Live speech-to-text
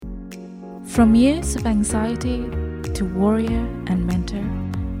From years of anxiety to warrior and mentor,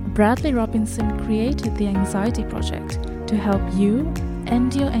 Bradley Robinson created the Anxiety Project to help you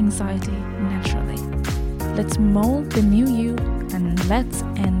end your anxiety naturally. Let's mold the new you and let's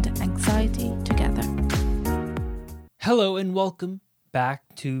end anxiety together. Hello and welcome back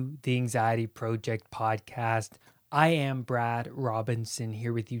to the Anxiety Project podcast. I am Brad Robinson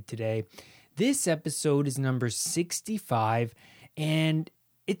here with you today. This episode is number 65 and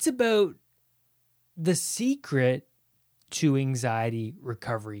it's about the secret to anxiety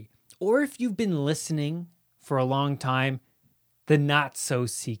recovery. Or if you've been listening for a long time, the not so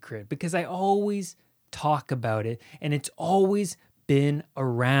secret, because I always talk about it and it's always been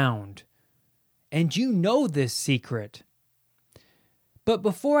around. And you know this secret. But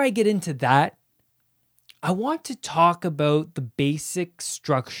before I get into that, I want to talk about the basic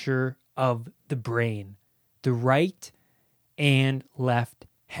structure of the brain, the right and left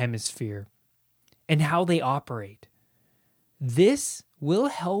hemisphere, and how they operate. This will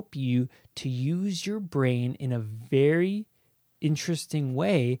help you to use your brain in a very interesting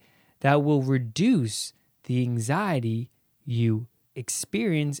way that will reduce the anxiety you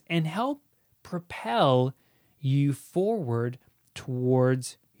experience and help propel you forward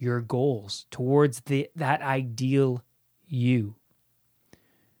towards your goals, towards that ideal you.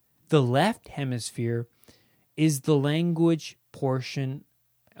 The left hemisphere is the language portion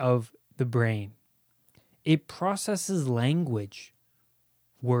of the brain. It processes language,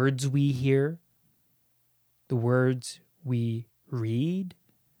 words we hear, the words we read,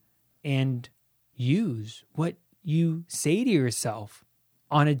 and use, what you say to yourself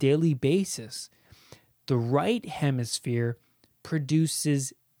on a daily basis. The right hemisphere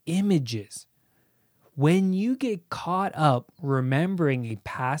produces images. When you get caught up remembering a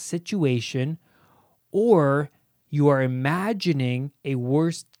past situation or you are imagining a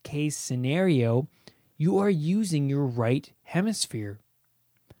worst case scenario, you are using your right hemisphere.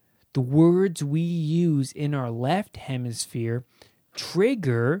 The words we use in our left hemisphere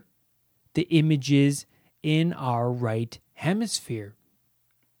trigger the images in our right hemisphere.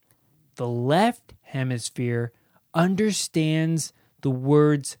 The left hemisphere understands the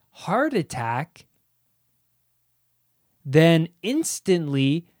words heart attack, then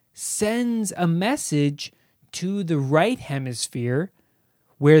instantly sends a message to the right hemisphere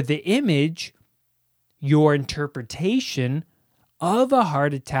where the image, your interpretation of a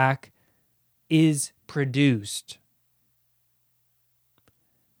heart attack, is produced.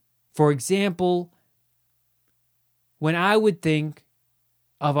 For example, when I would think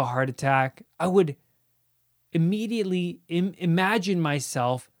of a heart attack, I would immediately imagine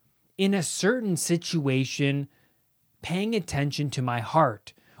myself in a certain situation paying attention to my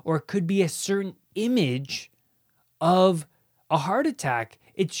heart, or it could be a certain image of a heart attack.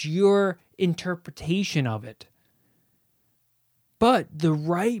 It's your interpretation of it. But the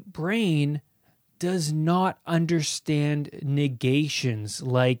right brain does not understand negations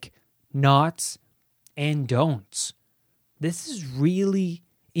like nots and don'ts. This is really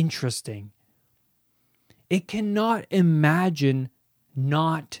interesting. It cannot imagine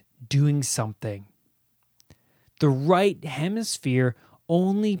not doing something. The right hemisphere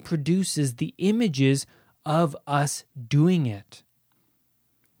only produces the images of us doing it.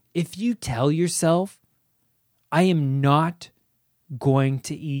 If you tell yourself, I am not going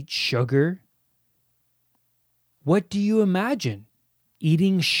to eat sugar, what do you imagine?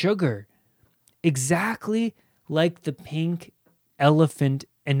 Eating sugar. Exactly like the pink elephant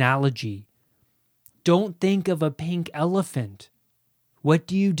analogy. Don't think of a pink elephant. What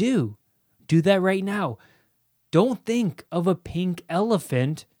do? Do that right now. Don't think of a pink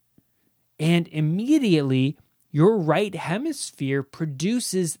elephant, and immediately your right hemisphere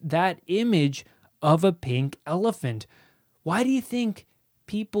produces that image of a pink elephant. Why do you think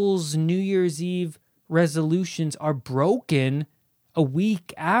people's New Year's Eve resolutions are broken a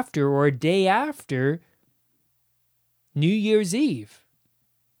week after or a day after New Year's Eve?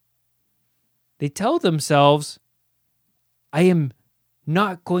 They tell themselves, I am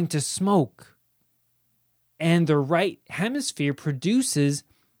not going to smoke. And the right hemisphere produces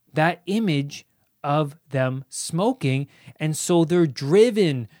that image of them smoking. And so they're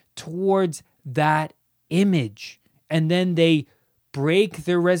driven towards that image. And then they break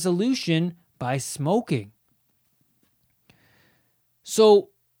their resolution by smoking. So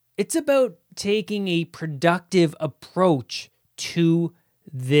it's about taking a productive approach to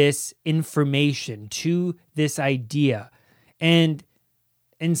this information, to this idea, and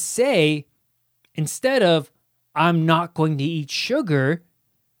say, instead of I'm not going to eat sugar,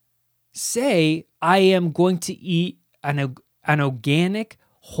 say I am going to eat an organic,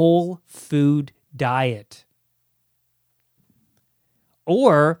 whole food diet.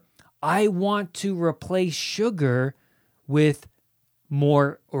 Or I want to replace sugar with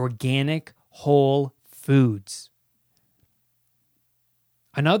more organic whole foods.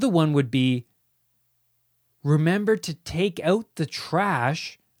 Another one would be, remember to take out the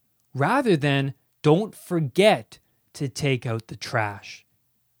trash rather than don't forget to take out the trash.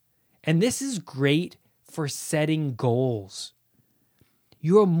 And this is great for setting goals.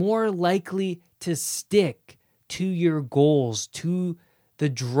 You're more likely to stick to your goals, to the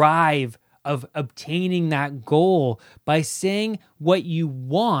drive of obtaining that goal by saying what you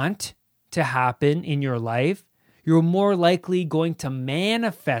want to happen in your life. You're more likely going to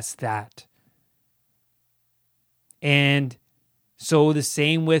manifest that. And so the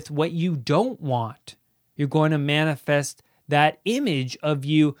same with what you don't want. You're going to manifest that image of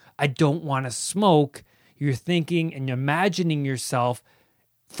you, I don't want to smoke. You're thinking and imagining yourself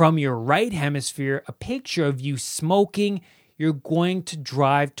from your right hemisphere, a picture of you smoking. You're going to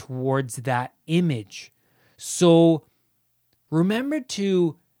drive towards that image. So remember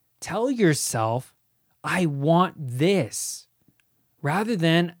to tell yourself, I want this, rather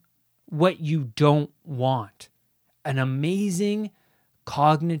than what you don't want. An amazing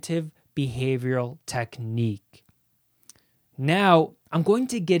cognitive behavioral technique. Now, I'm going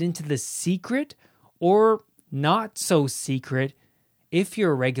to get into the secret or not so secret, if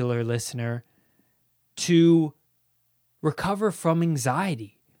you're a regular listener, to recover from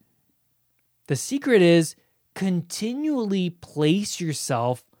anxiety. The secret is continually place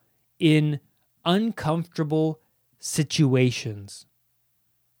yourself in uncomfortable situations.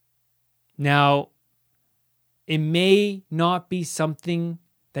 Now, it may not be something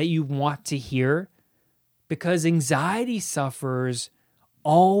that you want to hear, because anxiety sufferers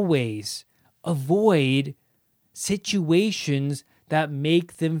always avoid situations that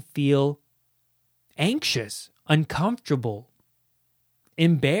make them feel anxious, uncomfortable,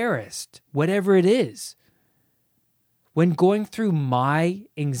 embarrassed, whatever it is. When going through my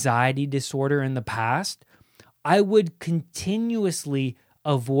anxiety disorder in the past, I would continuously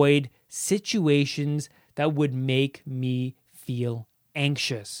avoid situations that would make me feel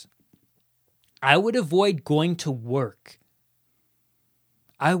anxious. I would avoid going to work.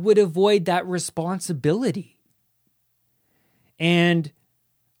 I would avoid that responsibility. And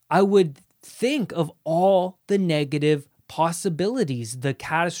I would think of all the negative possibilities, the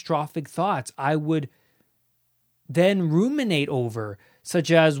catastrophic thoughts I would then ruminate over,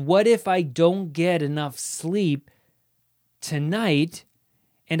 such as, what if I don't get enough sleep tonight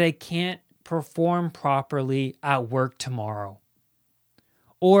and I can't perform properly at work tomorrow?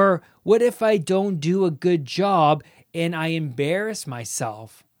 Or what if I don't do a good job and I embarrass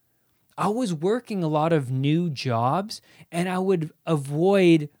myself? I was working a lot of new jobs and I would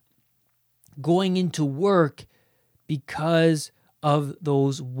avoid going into work because of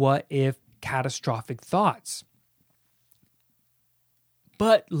those what if catastrophic thoughts.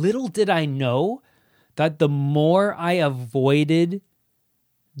 But little did I know that the more I avoided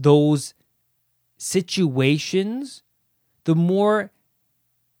those situations, the more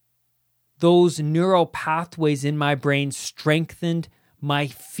those neural pathways in my brain strengthened my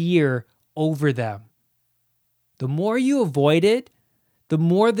fear over them. The more you avoid it, the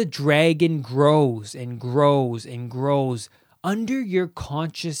more the dragon grows and grows and grows under your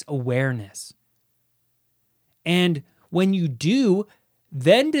conscious awareness. And when you do,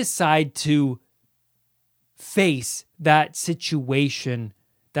 then decide to face that situation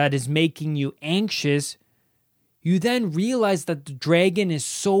that is making you anxious, you then realize that the dragon is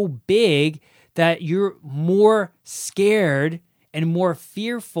so big that you're more scared and more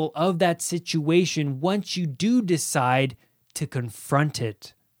fearful of that situation once you do decide to confront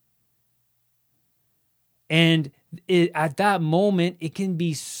it. And at that moment, it can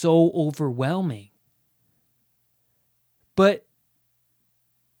be so overwhelming. But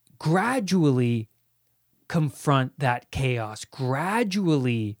gradually confront that chaos.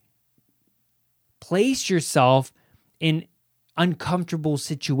 Gradually place yourself in uncomfortable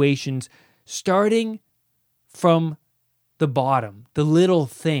situations, starting from the bottom, the little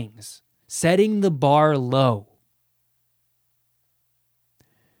things, setting the bar low.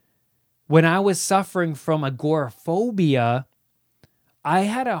 When I was suffering from agoraphobia, I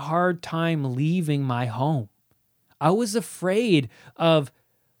had a hard time leaving my home. I was afraid of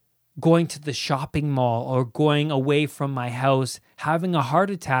going to the shopping mall or going away from my house, having a heart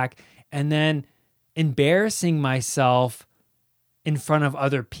attack, and then embarrassing myself in front of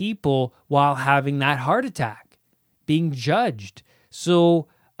other people while having that heart attack, being judged. So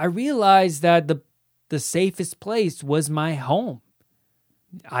I realized that the safest place was my home.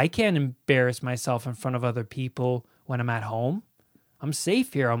 I can't embarrass myself in front of other people when I'm at home. I'm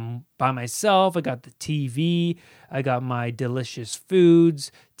safe here. I'm by myself. I got the TV. I got my delicious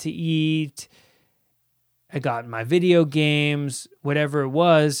foods to eat. I got my video games, whatever it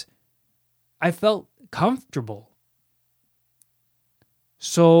was. I felt comfortable.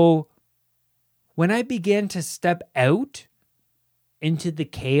 So when I began to step out into the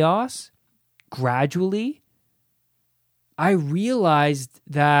chaos gradually, I realized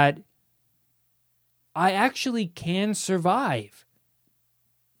that I actually can survive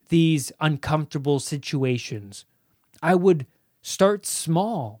these uncomfortable situations. I would start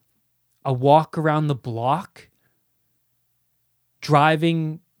small, a walk around the block,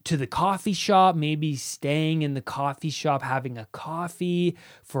 driving to the coffee shop, maybe staying in the coffee shop, having a coffee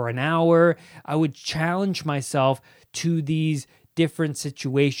for an hour. I would challenge myself to these different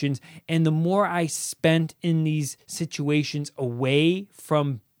situations. And the more I spent in these situations away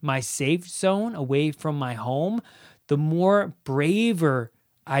from my safe zone, away from my home, the more braver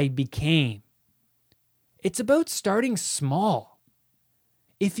I became. It's about starting small.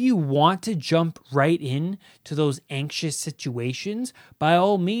 If you want to jump right in to those anxious situations, by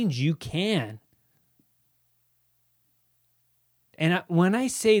all means, you can. And when I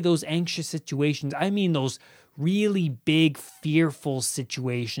say those anxious situations, I mean those really big, fearful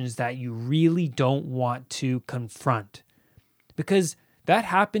situations that you really don't want to confront. Because that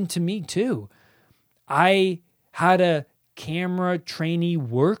happened to me too. I had a camera trainee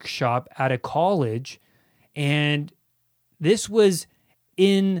workshop at a college, and this was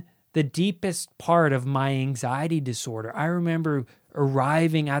in the deepest part of my anxiety disorder. I remember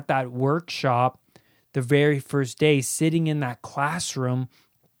arriving at that workshop the very first day, sitting in that classroom,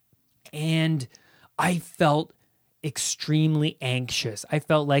 and I felt extremely anxious. I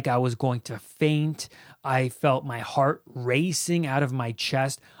felt like I was going to faint. I felt my heart racing out of my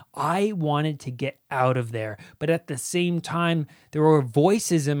chest. I wanted to get out of there. But at the same time, there were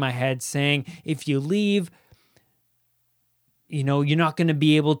voices in my head saying, if you leave, you're not going to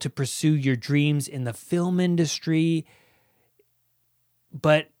be able to pursue your dreams in the film industry.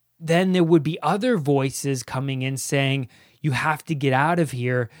 But then there would be other voices coming in saying, you have to get out of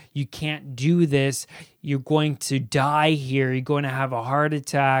here. You can't do this. You're going to die here. You're going to have a heart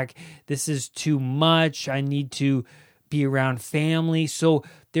attack. This is too much. I need to be around family. So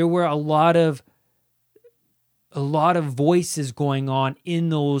there were a lot of voices going on in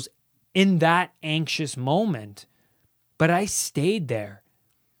that anxious moment. But I stayed there.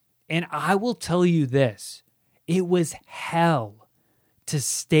 And I will tell you this, it was hell to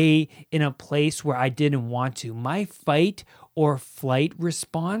stay in a place where I didn't want to. My fight or flight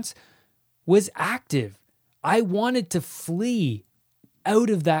response was active. I wanted to flee out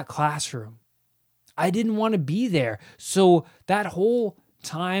of that classroom. I didn't want to be there. So that whole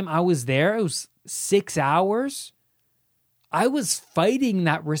time I was there, it was 6 hours. I was fighting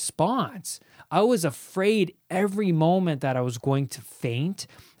that response. I was afraid every moment that I was going to faint.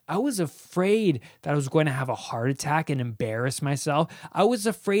 I was afraid that I was going to have a heart attack and embarrass myself. I was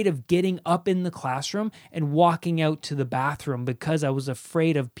afraid of getting up in the classroom and walking out to the bathroom because I was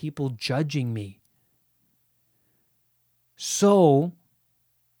afraid of people judging me. So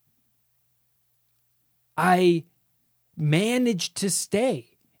I managed to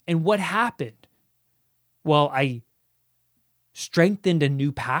stay. And what happened? Well, I strengthened a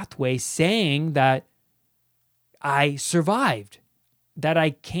new pathway saying that I survived, that I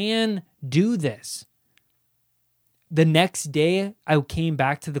can do this. The next day I came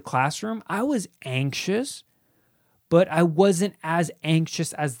back to the classroom. I was anxious, but I wasn't as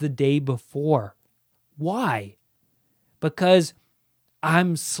anxious as the day before. Why? Because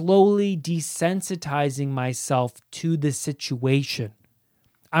I'm slowly desensitizing myself to the situation.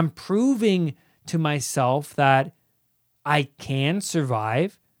 I'm proving to myself that I can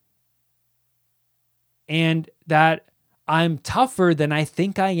survive and that I'm tougher than I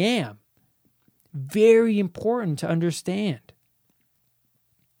think I am. Very important to understand.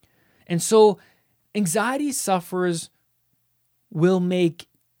 And so anxiety sufferers will make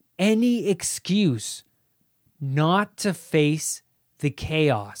any excuse not to face the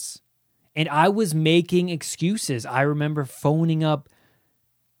chaos. And I was making excuses. I remember phoning up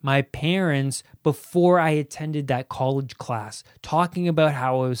my parents before I attended that college class, talking about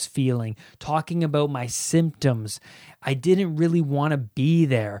how I was feeling, talking about my symptoms. I didn't really want to be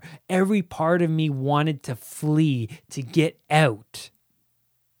there. Every part of me wanted to flee, to get out.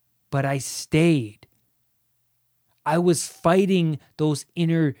 But I stayed. I was fighting those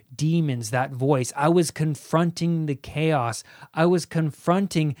inner demons, that voice. I was confronting the chaos. I was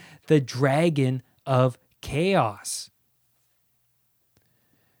confronting the dragon of chaos.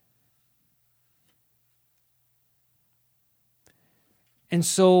 And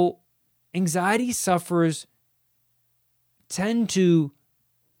so anxiety sufferers tend to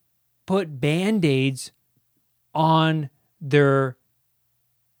put Band-Aids on their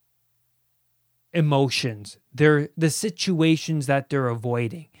emotions, the situations that they're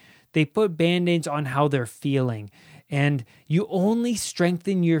avoiding. They put Band-Aids on how they're feeling. And you only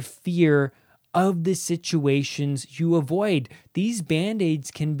strengthen your fear of the situations you avoid. These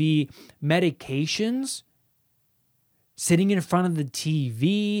Band-Aids can be medications, sitting in front of the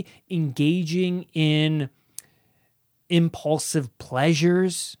TV, engaging in impulsive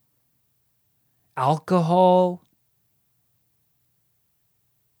pleasures, alcohol,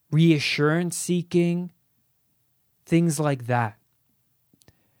 reassurance seeking, things like that.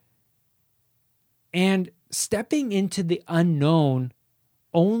 And stepping into the unknown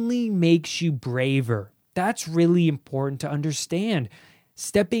only makes you braver. That's really important to understand.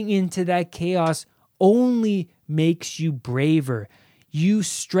 Stepping into that chaos only makes you braver. You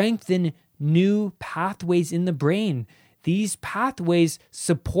strengthen new pathways in the brain. These pathways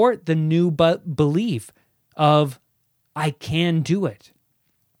support the new belief of, I can do it.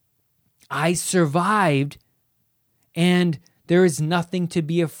 I survived, and there is nothing to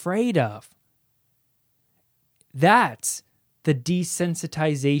be afraid of. That's the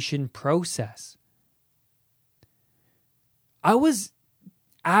desensitization process. I was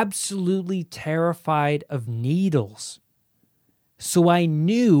absolutely terrified of needles. So I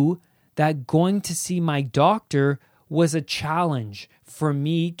knew that going to see my doctor was a challenge for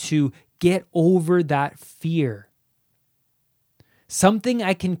me to get over that fear. Something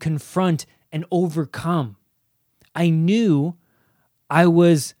I can confront and overcome. I knew I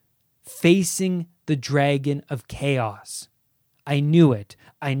was facing the dragon of chaos. I knew it.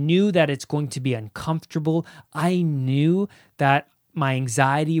 I knew that it's going to be uncomfortable. I knew that my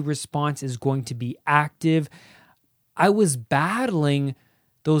anxiety response is going to be active. I was battling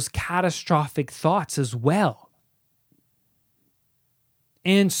those catastrophic thoughts as well.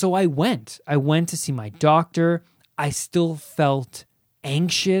 And so I went to see my doctor. I still felt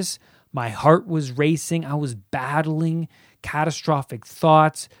anxious. My heart was racing. I was battling catastrophic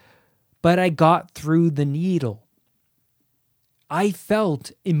thoughts, but I got through the needle. I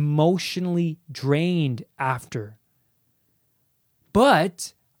felt emotionally drained after,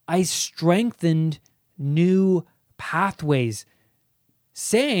 but I strengthened new pathways,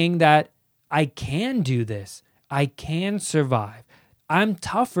 saying that I can do this. I can survive. I'm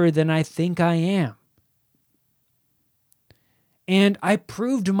tougher than I think I am. And I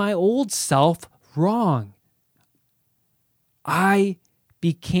proved my old self wrong. I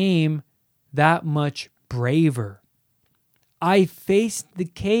became that much braver. I faced the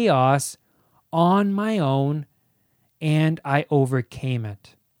chaos on my own and I overcame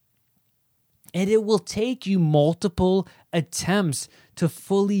it. And it will take you multiple attempts to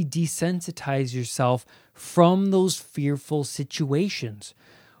fully desensitize yourself from those fearful situations.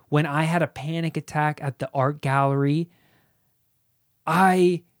 When I had a panic attack at the art gallery,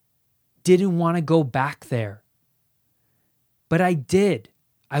 I didn't want to go back there. But I did.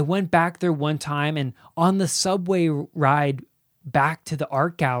 I went back there one time, and on the subway ride back to the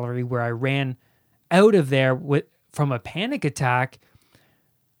art gallery where I ran out of there from a panic attack,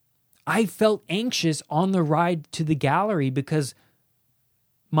 I felt anxious on the ride to the gallery because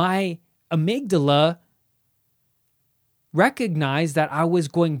my amygdala recognized that I was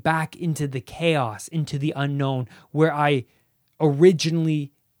going back into the chaos, into the unknown, where I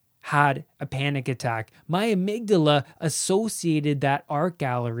originally had a panic attack. My amygdala associated that art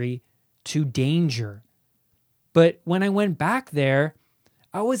gallery to danger. But when I went back there,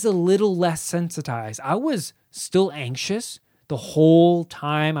 I was a little less sensitized. I was still anxious. The whole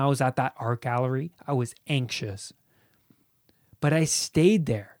time I was at that art gallery, I was anxious. But I stayed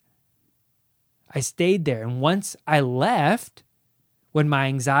there. And once I left, when my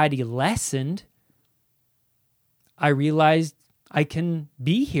anxiety lessened, I realized I can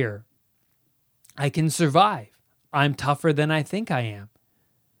be here. I can survive. I'm tougher than I think I am.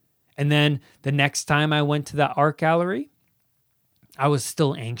 And then the next time I went to that art gallery, I was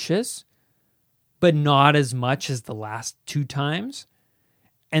still anxious, but not as much as the last 2 times.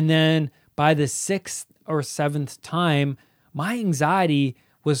 And then by the 6th or 7th time, my anxiety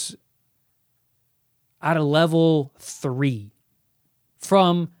was at a level 3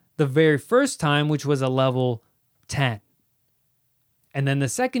 from the very first time, which was a level 10. And then the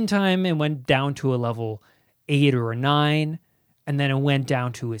second time, it went down to a level 8 or a 9. And then it went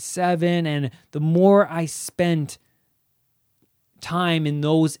down to a 7. And the more I spent time in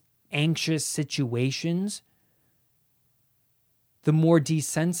those anxious situations, the more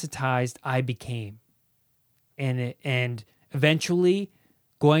desensitized I became. And eventually,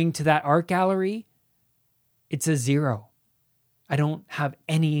 Going to that art gallery, it's a 0. I don't have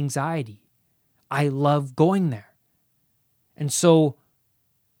any anxiety. I love going there. And so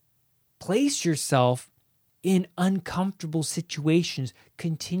place yourself in uncomfortable situations.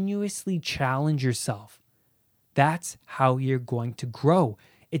 Continuously challenge yourself. That's how you're going to grow.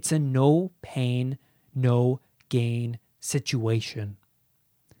 It's a no pain, no gain situation.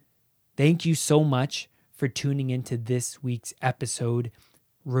 Thank you so much for tuning into this week's episode.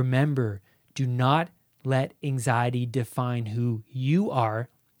 Remember, do not let anxiety define who you are,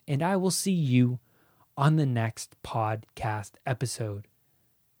 and I will see you on the next podcast episode.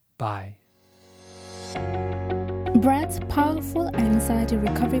 Bye. Brad's powerful anxiety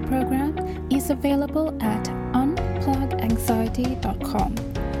recovery program is available at unpluganxiety.com.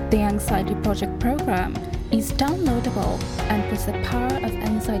 The Anxiety Project program is downloadable and puts the power of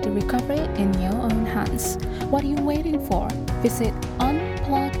anxiety recovery in your own hands. What are you waiting for? Visit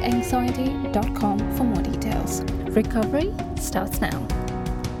unpluganxiety.com for more details. Recovery starts now.